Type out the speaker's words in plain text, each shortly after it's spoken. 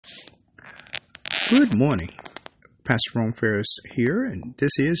Good morning. Pastor Ron Ferris here, and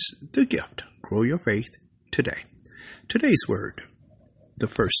this is The Gift. Grow your faith today. Today's word, the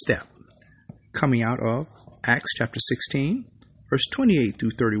first step, coming out of Acts chapter 16, verse 28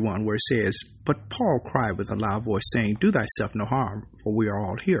 through 31, where it says, "But Paul cried with a loud voice, saying, 'Do thyself no harm, for we are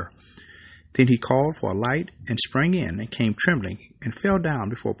all here.' Then he called for a light and sprang in and came trembling and fell down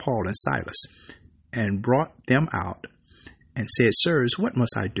before Paul and Silas and brought them out and said, 'Sirs, what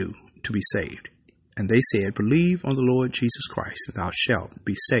must I do to be saved?' And they said, 'Believe on the Lord Jesus Christ, and thou shalt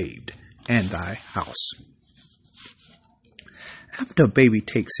be saved, and thy house.'" After a baby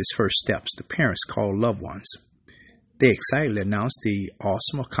takes his first steps, the parents call loved ones. They excitedly announce the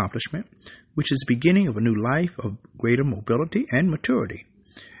awesome accomplishment, which is the beginning of a new life of greater mobility and maturity.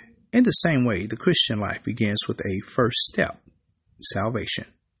 In the same way, the Christian life begins with a first step, salvation.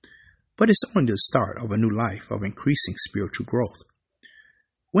 But it's only the start of a new life of increasing spiritual growth.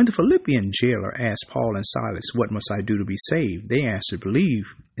 When the Philippian jailer asked Paul and Silas, "What must I do to be saved?" they answered,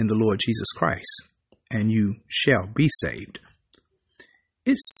 "Believe in the Lord Jesus Christ, and you shall be saved."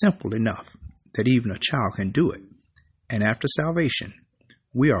 It's simple enough that even a child can do it. And after salvation,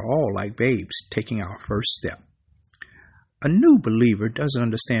 we are all like babes taking our first step. A new believer doesn't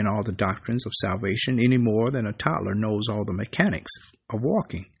understand all the doctrines of salvation any more than a toddler knows all the mechanics of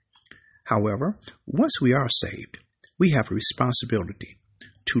walking. However, once we are saved, we have a responsibility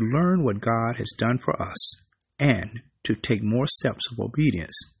to learn what God has done for us and to take more steps of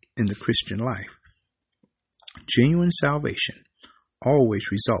obedience in the Christian life. Genuine salvation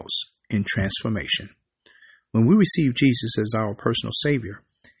always results in transformation. When we receive Jesus as our personal Savior,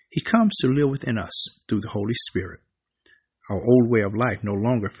 He comes to live within us through the Holy Spirit. Our old way of life no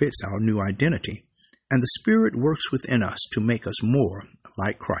longer fits our new identity, and the Spirit works within us to make us more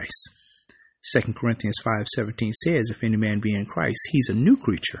like Christ. 2 Corinthians 5:17 says, "If any man be in Christ, he's a new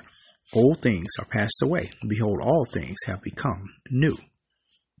creature. Old things are passed away. Behold, all things have become new."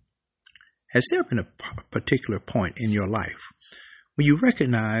 Has there been a particular point in your life when you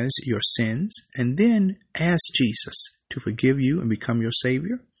recognize your sins and then ask Jesus to forgive you and become your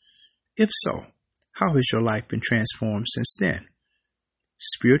Savior? If so, how has your life been transformed since then?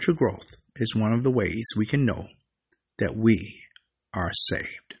 Spiritual growth is one of the ways we can know that we are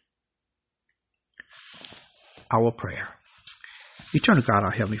saved. Our prayer. Eternal God,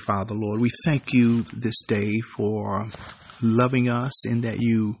 our Heavenly Father, Lord, we thank you this day for loving us in that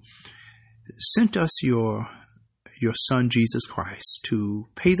you sent us your Son, Jesus Christ, to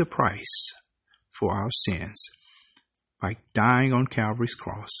pay the price for our sins by dying on Calvary's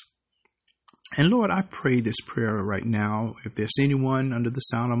cross. And Lord, I pray this prayer right now, if there's anyone under the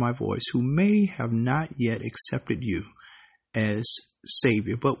sound of my voice who may have not yet accepted you as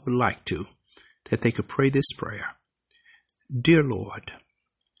Savior, but would like to, that they could pray this prayer. Dear Lord,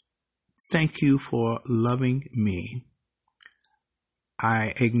 thank you for loving me. I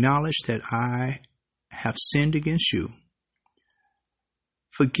acknowledge that I have sinned against you.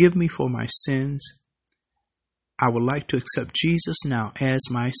 Forgive me for my sins. I would like to accept Jesus now as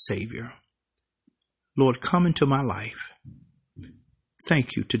my Savior. Lord, come into my life.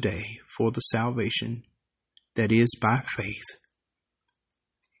 Thank you today for the salvation that is by faith.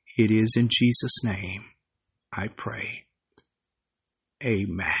 It is in Jesus' name I pray.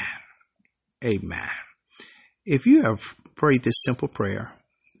 Amen. Amen. If you have prayed this simple prayer,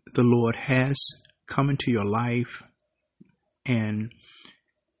 the Lord has come into your life and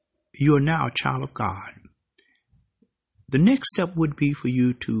you are now a child of God. The next step would be for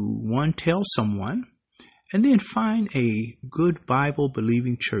you to, one, tell someone, and then find a good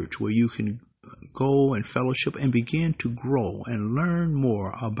Bible-believing church where you can go and fellowship and begin to grow and learn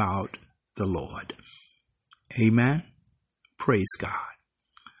more about the Lord. Amen. Praise God.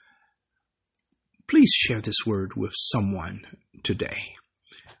 Please share this word with someone today.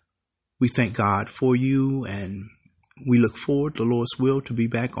 We thank God for you, and we look forward, the Lord's will, to be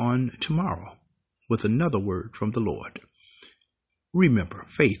back on tomorrow with another word from the Lord. Remember,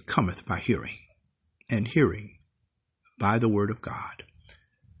 faith cometh by hearing, and hearing by the word of God.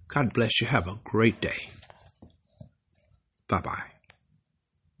 God bless you. Have a great day. Bye-bye.